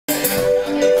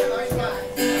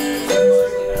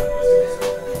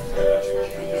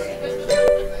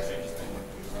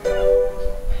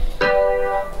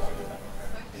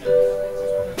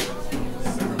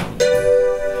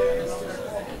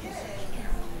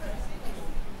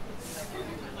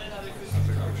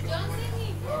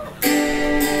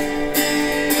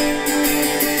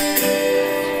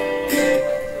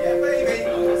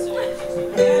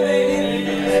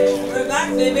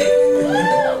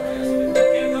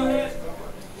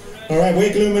All right,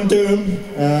 we're Gloom Doom.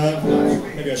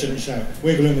 Maybe I shouldn't shout.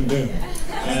 We're Gloom Doom.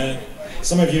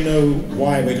 Some of you know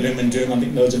why we're Gloom Doom. I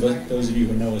think those of you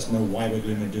who know us know why we're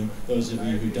Gloom Doom. Those of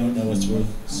you who don't know us will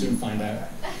soon find out.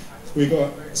 We've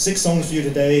got 6 songs for you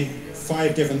today,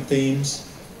 5 different themes,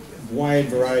 wide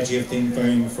variety of themes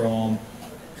going from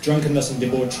drunkenness and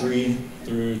debauchery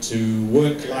through to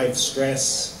work-life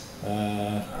stress,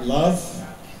 love,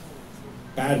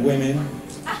 bad women,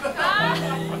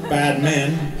 bad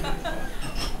men.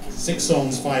 6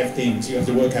 songs, 5 themes. You have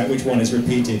to work out which one is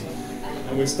repeated.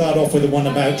 And we'll start off with the one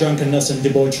about drunkenness and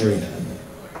debauchery.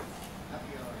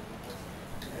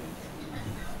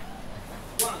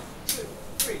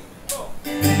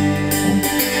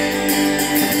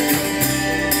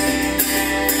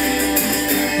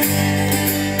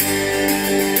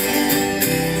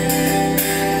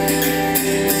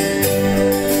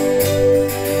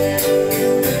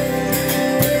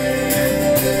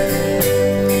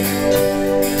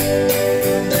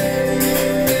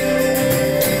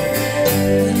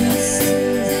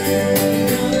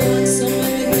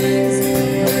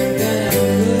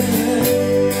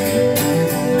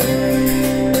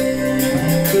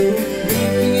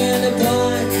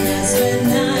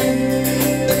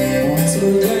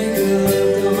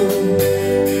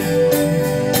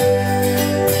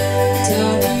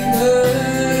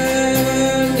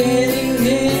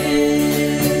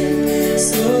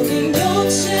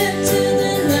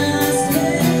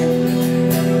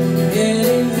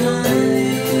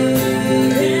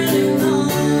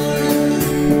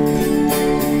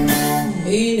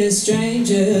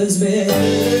 Stranger's bed.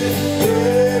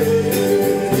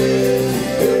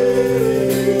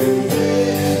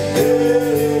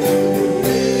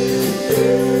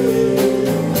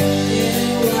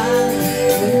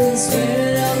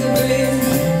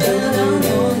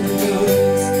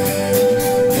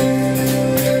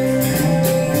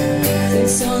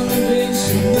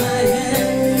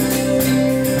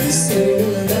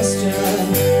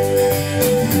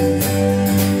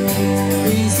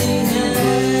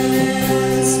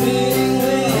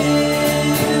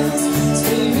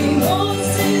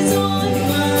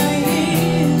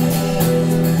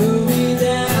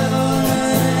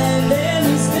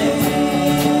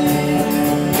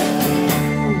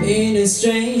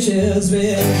 Stranger's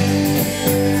bed.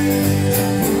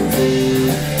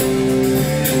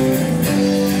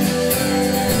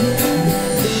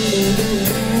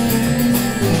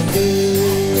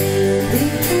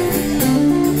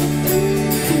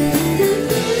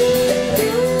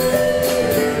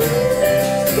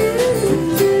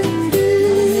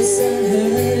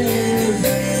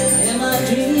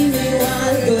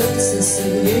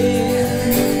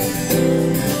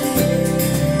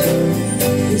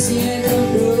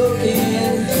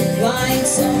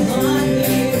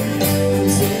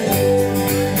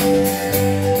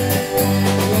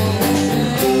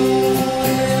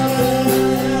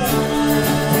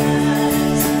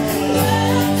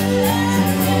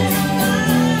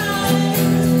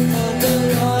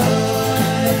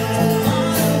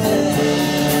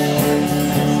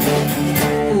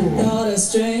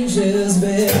 Stranger's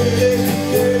bed.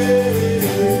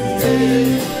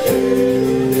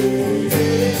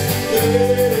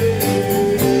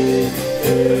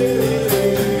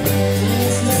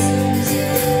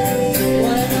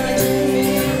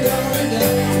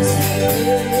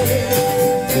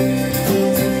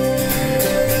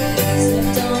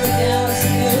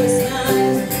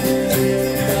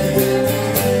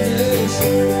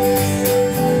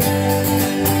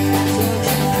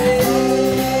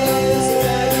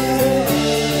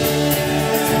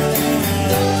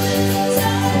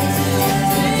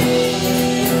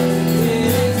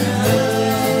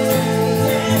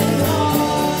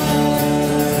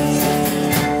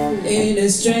 In a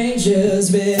stranger's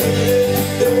bed.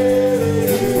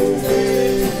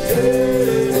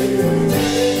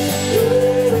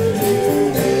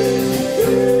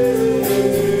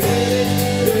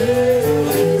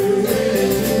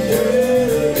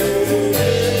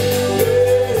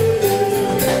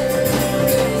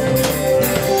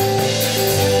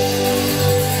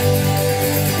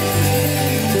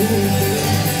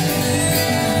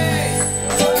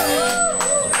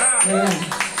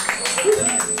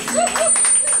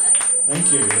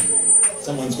 Thank you.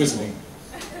 Someone's whistling.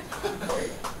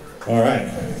 All right.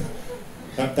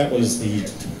 That was the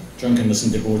drunkenness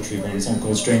and debauchery one, a song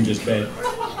called Stranger's Bed.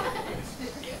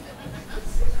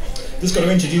 Just got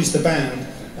to introduce the band.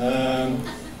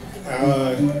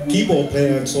 Our keyboard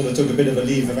player sort of took a bit of a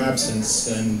leave of absence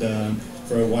and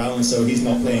for a while, and so he's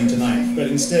not playing tonight. But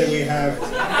instead we have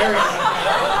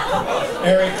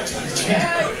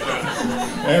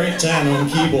Eric Tan on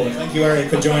keyboard. Thank you, Eric,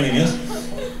 for joining us.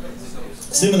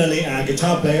 Similarly, our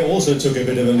guitar player also took a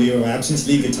bit of a leave of absence.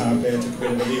 Lead guitar player took a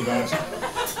bit of a leave of absence.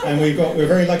 And we're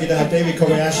very lucky to have David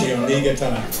Kobayashi on lead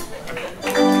guitar.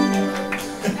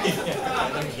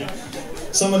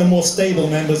 Some of the more stable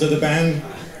members of the band,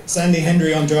 Sandy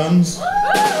Hendry on drums. That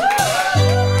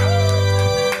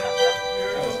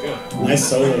was good. Nice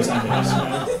solo, Sandy.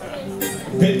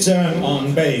 Pit Turn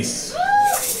on bass.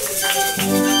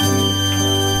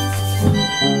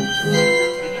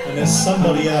 And there's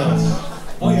somebody else.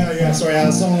 Oh yeah, sorry, our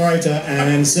songwriter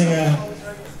and singer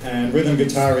and rhythm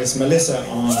guitarist Melissa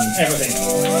on everything.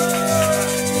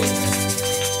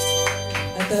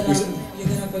 I thought you're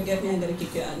gonna forget me, I'm gonna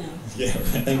kick you out now. Yeah,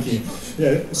 thank you.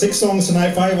 Yeah, 6 songs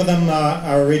tonight, 5 of them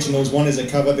are originals, 1 is a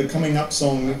cover. The coming up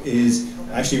song is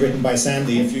actually written by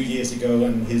Sandy a few years ago,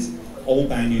 and his old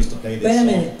band used to play this song.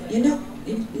 Wait a minute,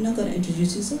 you're not gonna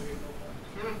introduce yourself?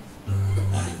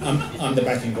 I'm the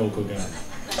backing vocal guy.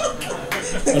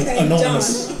 Okay,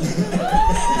 Anonymous.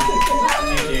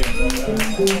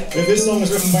 Thank you. This song was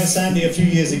written by Sandy a few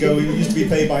years ago. It used to be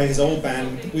played by his old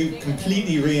band. We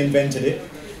completely reinvented it.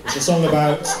 It's a song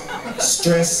about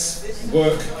stress,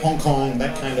 work, Hong Kong,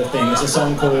 that kind of thing. It's a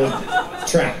song called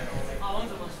Trap.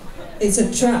 It's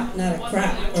a trap, not a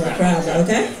crap or a crab,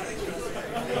 okay?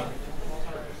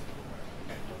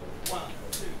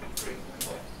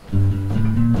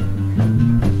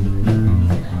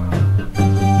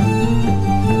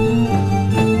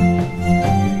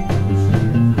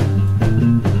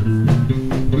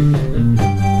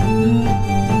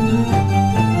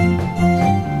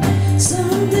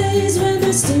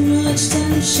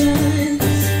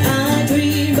 I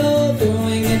dream of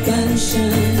growing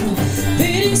attention,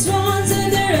 feeding swans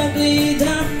in their ugly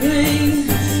dark rain,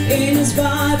 in a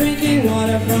spa drinking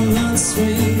water from hot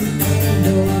spring,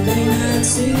 though I may not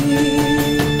see.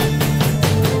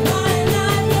 My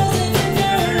life wasn't in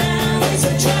around, it's a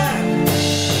trap,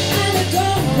 and a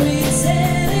concrete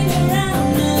setting around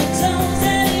the tones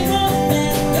that he won't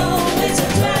let go. It's a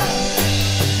trap,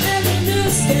 and the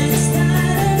news gets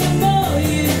started the more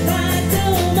you fight, the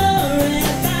more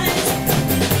it bites.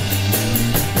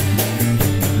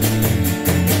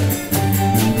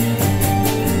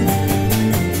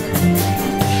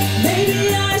 Maybe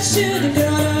I should have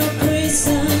got a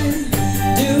prison,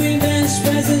 doing bench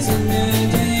presses in the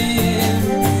gym.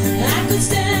 I could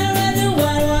stare at the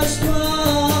whitewashed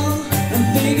wall and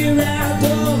figure out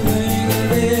the meaning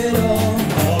of it all.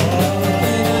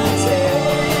 And I'll tell,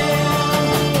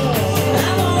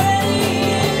 I'm already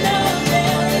in a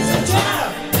jail. It's a trap,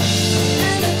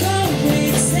 and the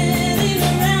concrete setting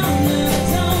around the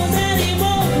tones that he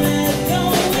won't let go.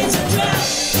 It's a trap,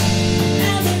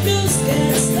 and the noose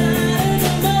gets started.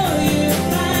 The more you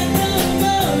fight, the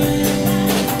more it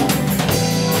bites.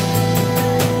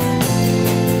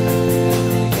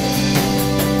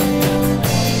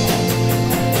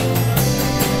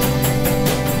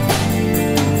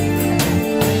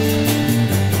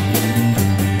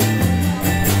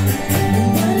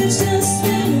 But it's just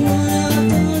been one of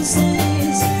those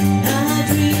days. I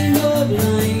dream of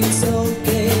lying so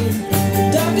gay.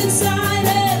 Dark inside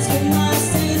has been my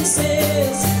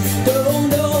senses. Don't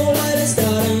know where to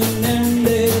start and end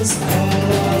this.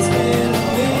 Always been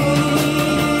me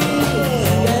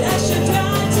that I should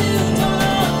try to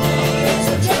dominate. It's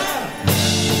a trap,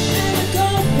 and a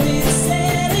concrete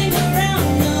setting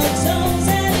around the tones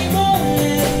that he won't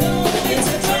let go. It's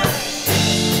a trap,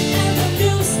 and the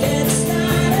news gets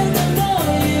started. The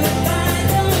more you fight,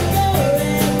 the more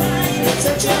it bites. It's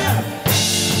a trap,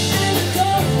 and a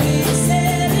concrete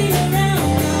setting around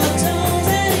the tones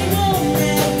that he won't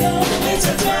let go. It's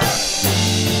a trap,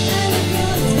 and the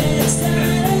news gets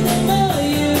started. The more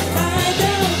you fight,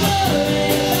 the more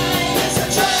it bites. It's a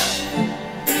trap.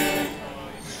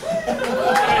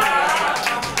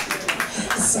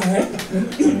 Sorry,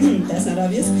 that's not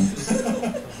obvious.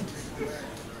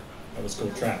 That was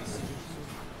called Trap.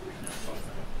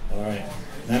 Alright,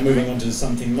 now moving on to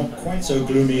something not quite so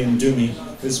gloomy and doomy.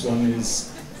 This one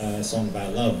is a song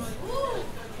about love.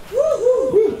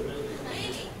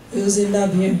 Who's in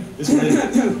love here?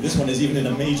 This one is even in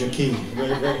a major key.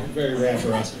 Very, very, very rare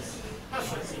for us.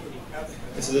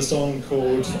 This is a song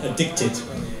called Addicted.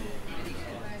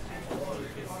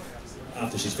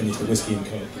 After she's finished the whiskey and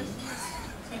coke.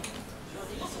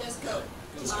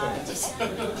 Just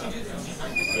coke.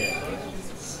 Yeah.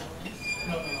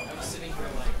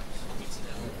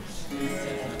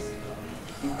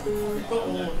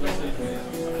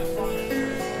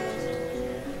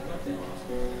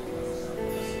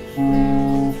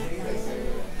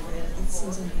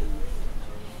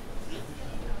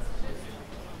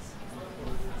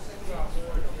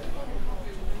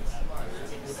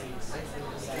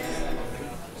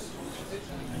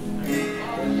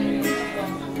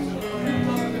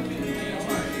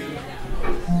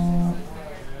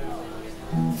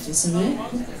 That's it.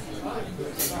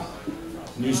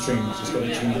 New stream, just got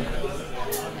it tuned up.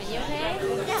 Are you okay?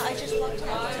 Yeah, I just walked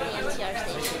out to the NTR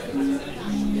station.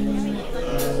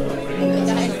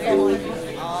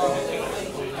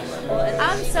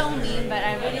 I'm so mean, but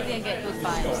I really didn't get good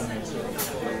vibes.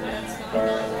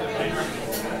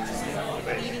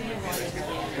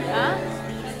 Huh?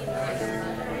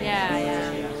 Yeah,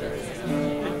 yeah.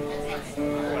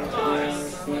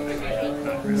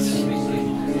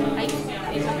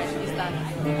 It's okay, it's done.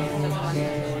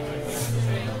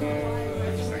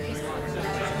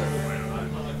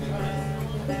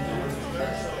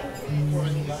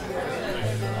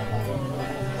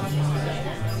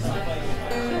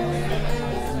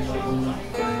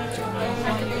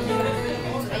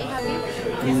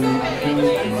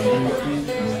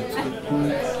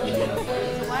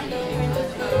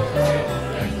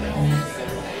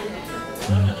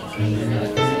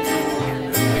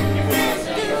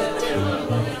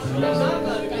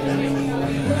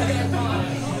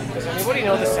 Does anybody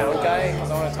know the sound guy? Because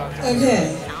I want to talk to him. Okay.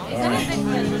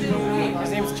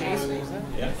 His name's Jason, isn't it?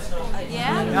 Yeah.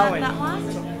 Yeah, that one?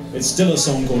 It's still a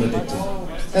song called Addicted.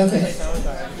 Okay.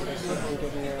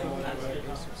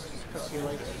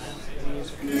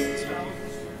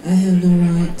 I have no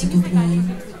right to complain,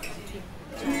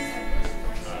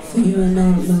 for you are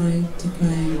not mine to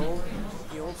claim.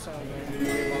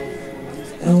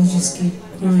 I will just keep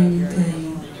crying in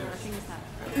pain,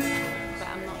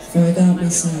 for I got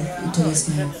myself into this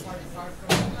game.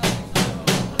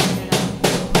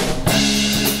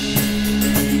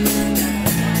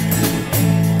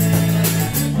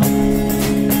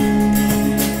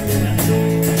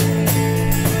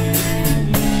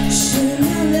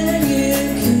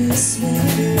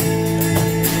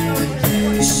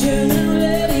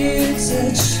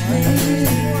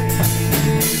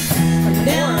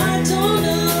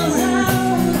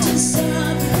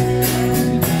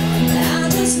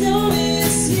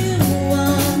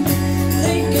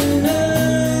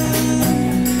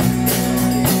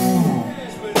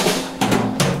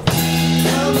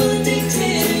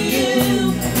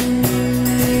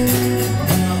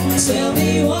 Tell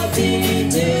me what did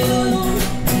you do?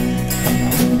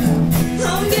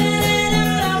 I'm getting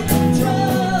out of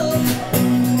control.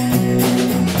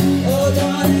 Oh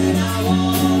darling, I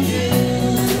want you.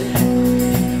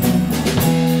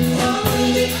 I'm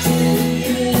addicted to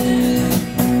you.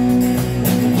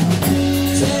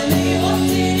 Tell me what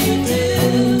did you do?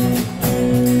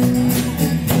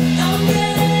 I'm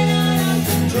getting out of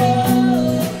control.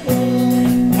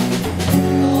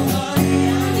 Oh honey,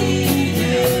 I need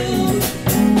you.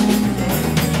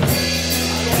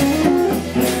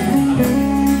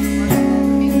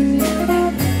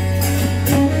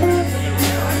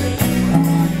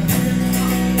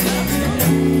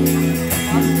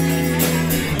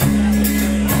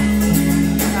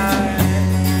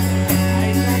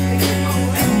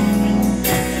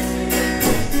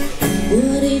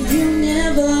 What if you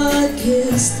never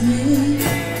kissed me?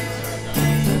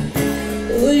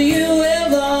 Would you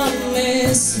ever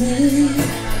miss me?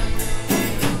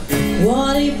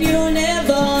 What if you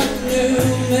never knew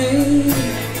me?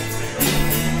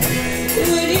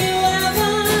 Would you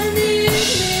ever need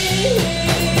me?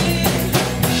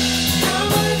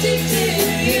 I'm addicted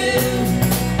to you.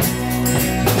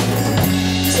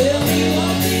 Tell me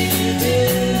what did you do?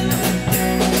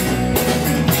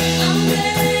 I'm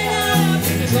getting out of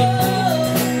control.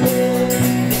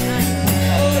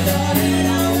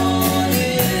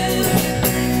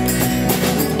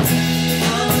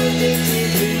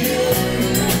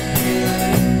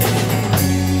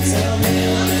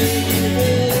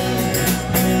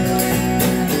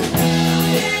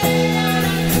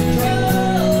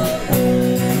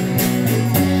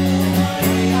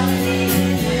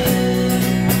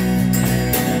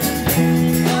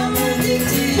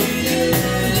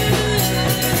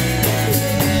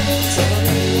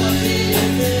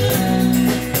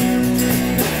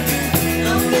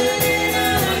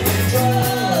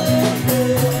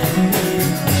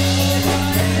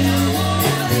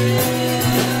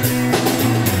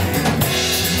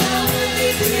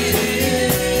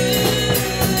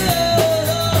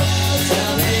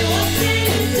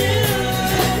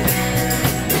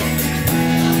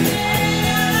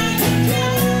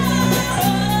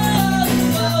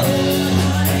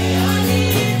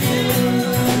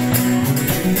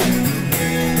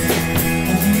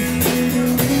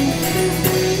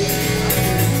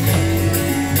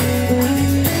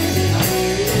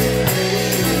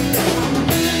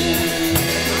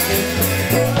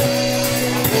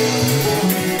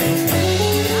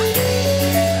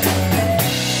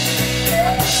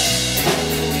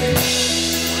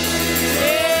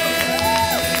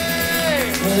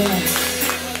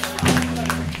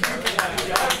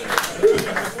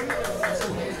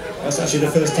 That's actually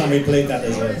the first time we played that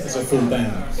as a full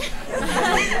band.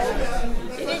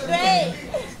 You did great.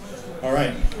 All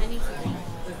right.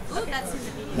 Look, that's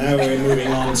Now we're moving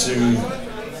on to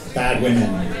Bad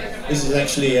Women. This is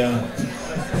actually a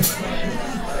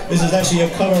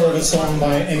cover of a song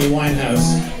by Amy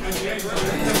Winehouse.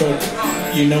 It's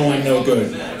called "You Know I'm No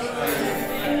Good."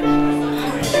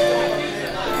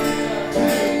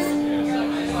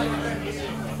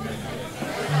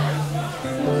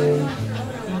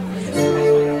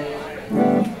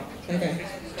 Okay.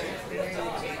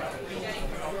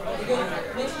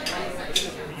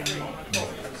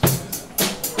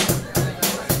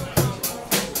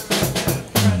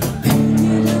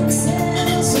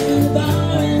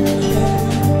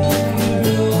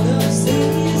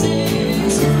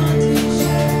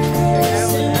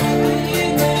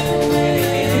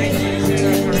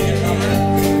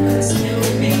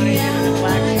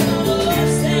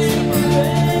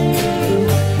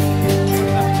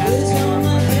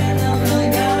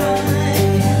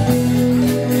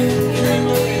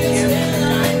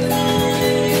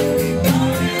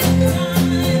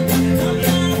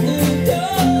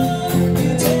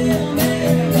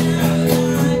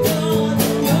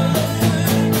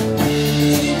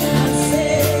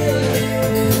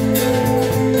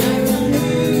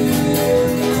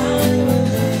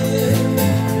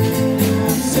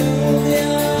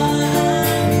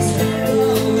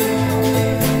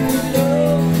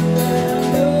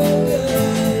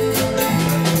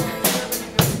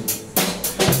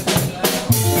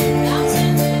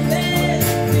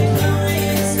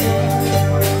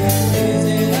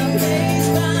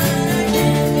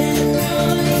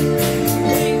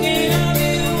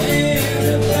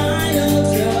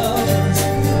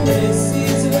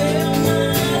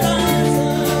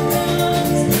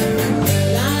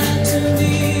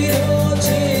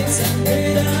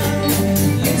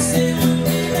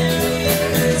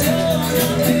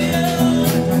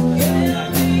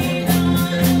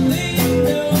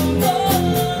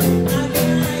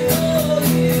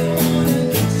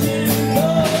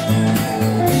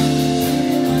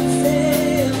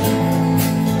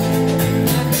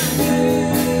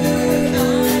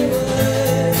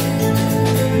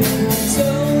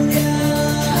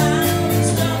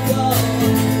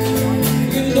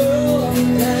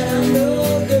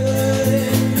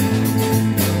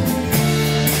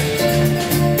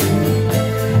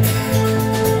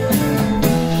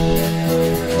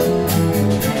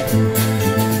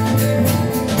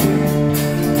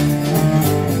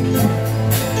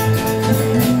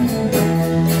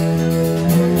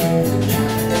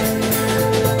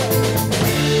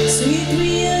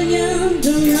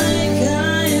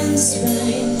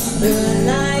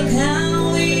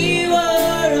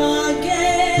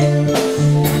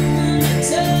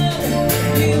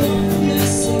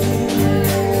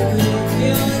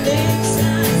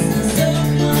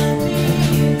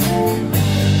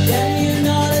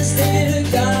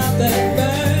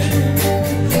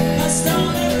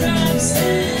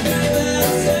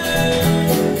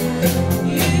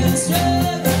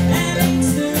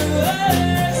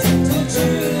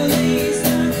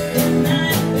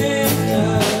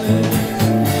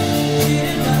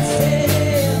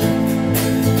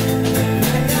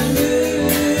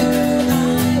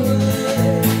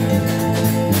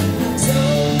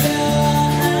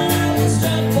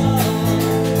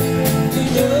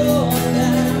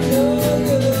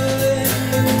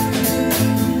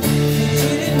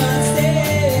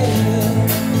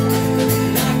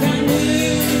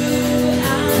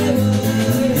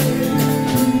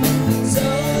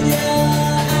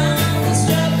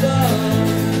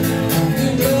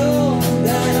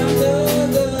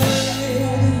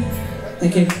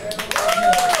 Thank you.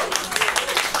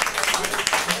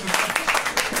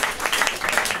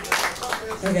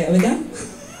 Okay, are we done?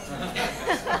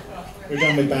 We're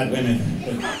done with Bad Women.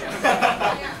 But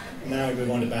now we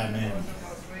move on to Bad Men.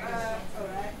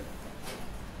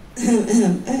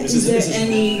 Is there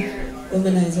any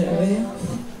womanizer over here?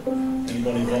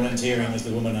 Anybody volunteering as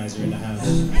the womanizer in the house?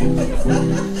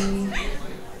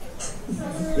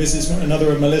 This is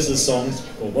another of Melissa's songs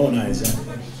called Womaniser.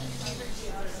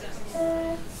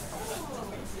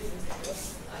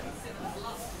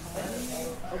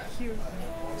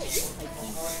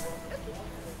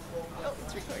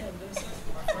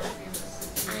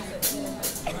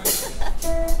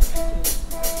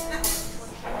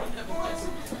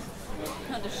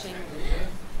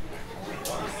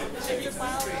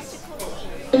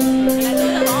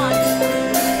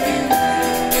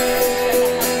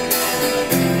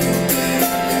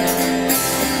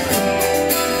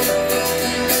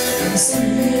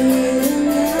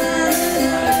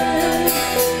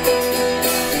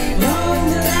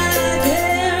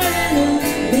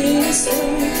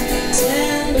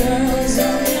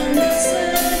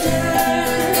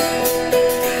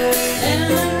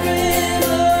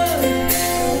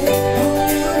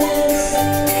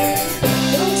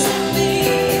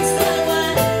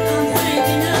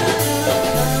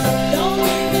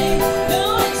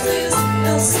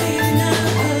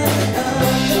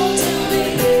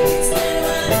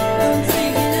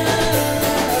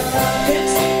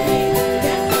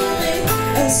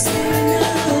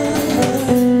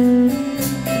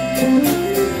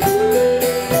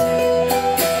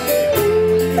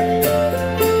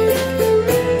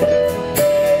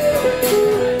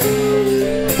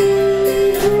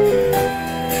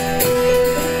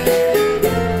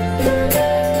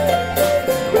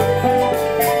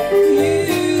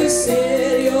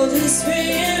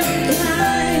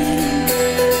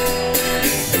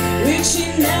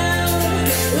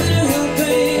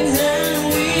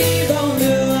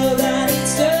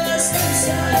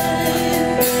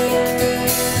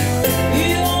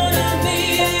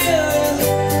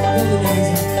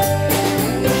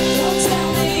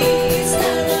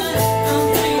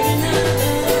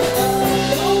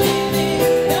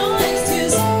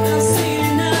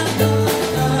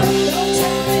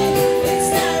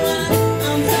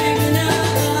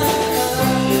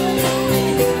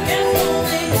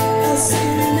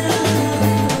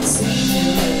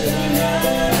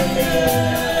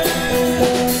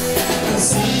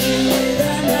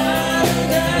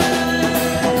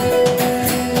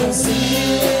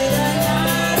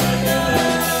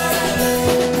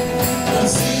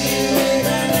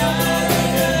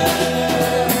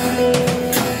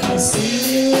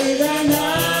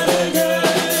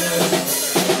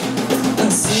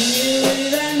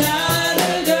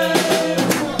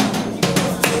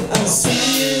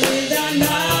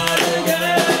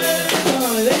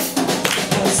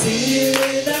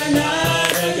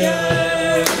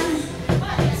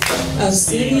 I've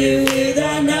seen you with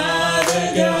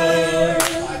another girl.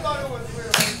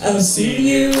 I've seen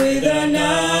you with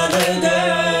another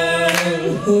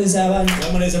girl. Who is that one?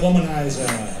 Woman is a womanizer.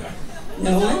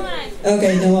 No one?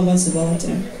 Okay, no one wants to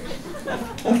volunteer.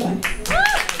 Oh, fine.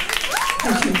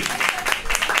 Thank you.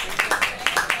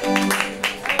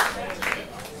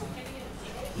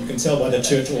 You can tell by the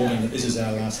church organ that this is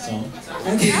our last song.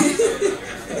 Okay.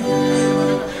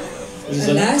 This is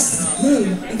The last?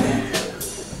 Okay.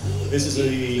 This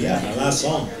is our last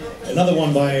song. Another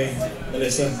one by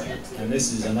Melissa, and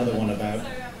this is another one about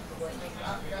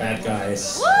bad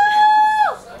guys.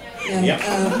 Yeah, Yep.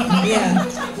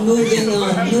 yeah. Moving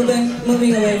on.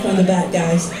 Moving away from the bad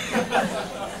guys.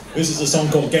 This is a song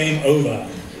called Game Over.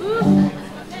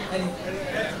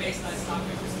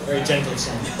 Very gentle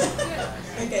song.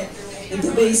 Okay. And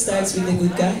the bass starts with the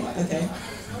good guy. Okay.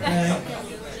 Alright.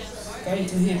 Going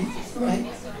to him. Alright.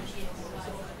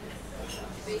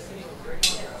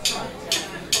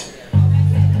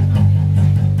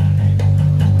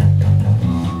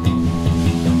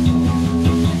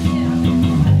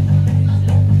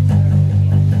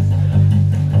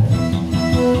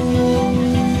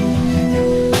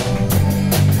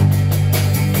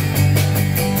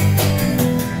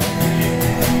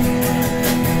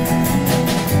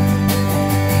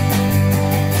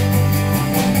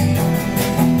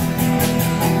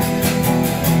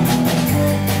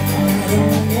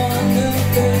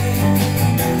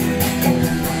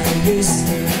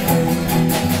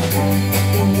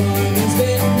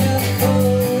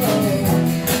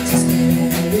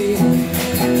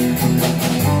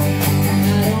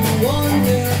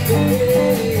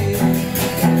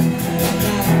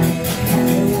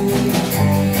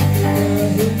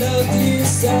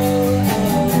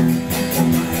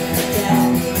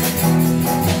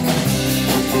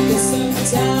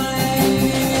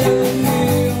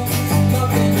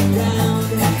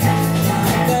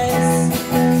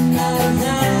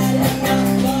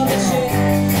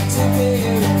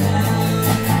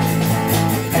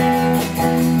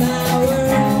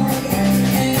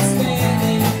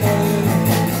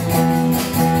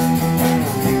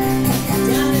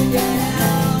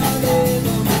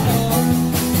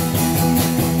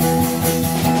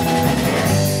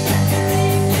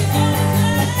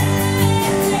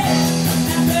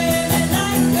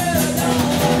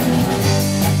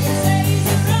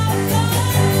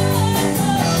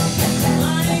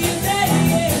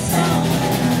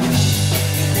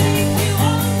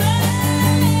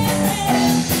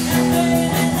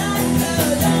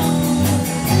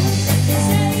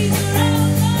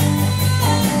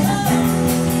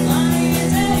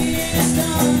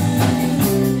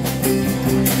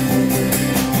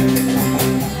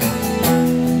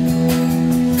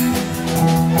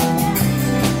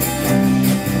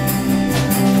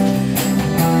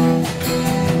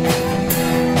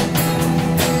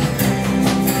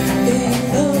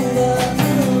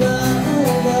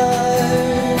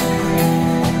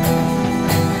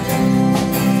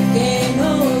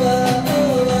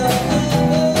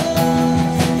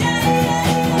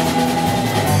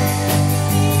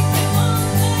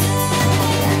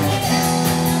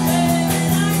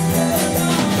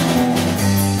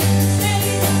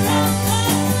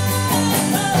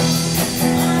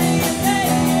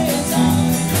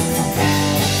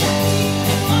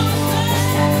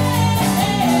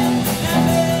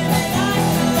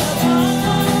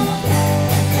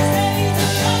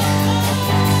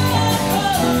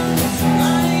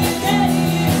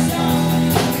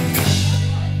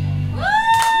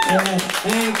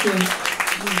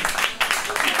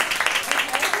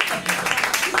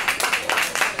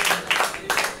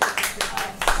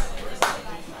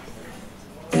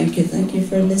 Thank you. Thank you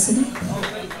for listening.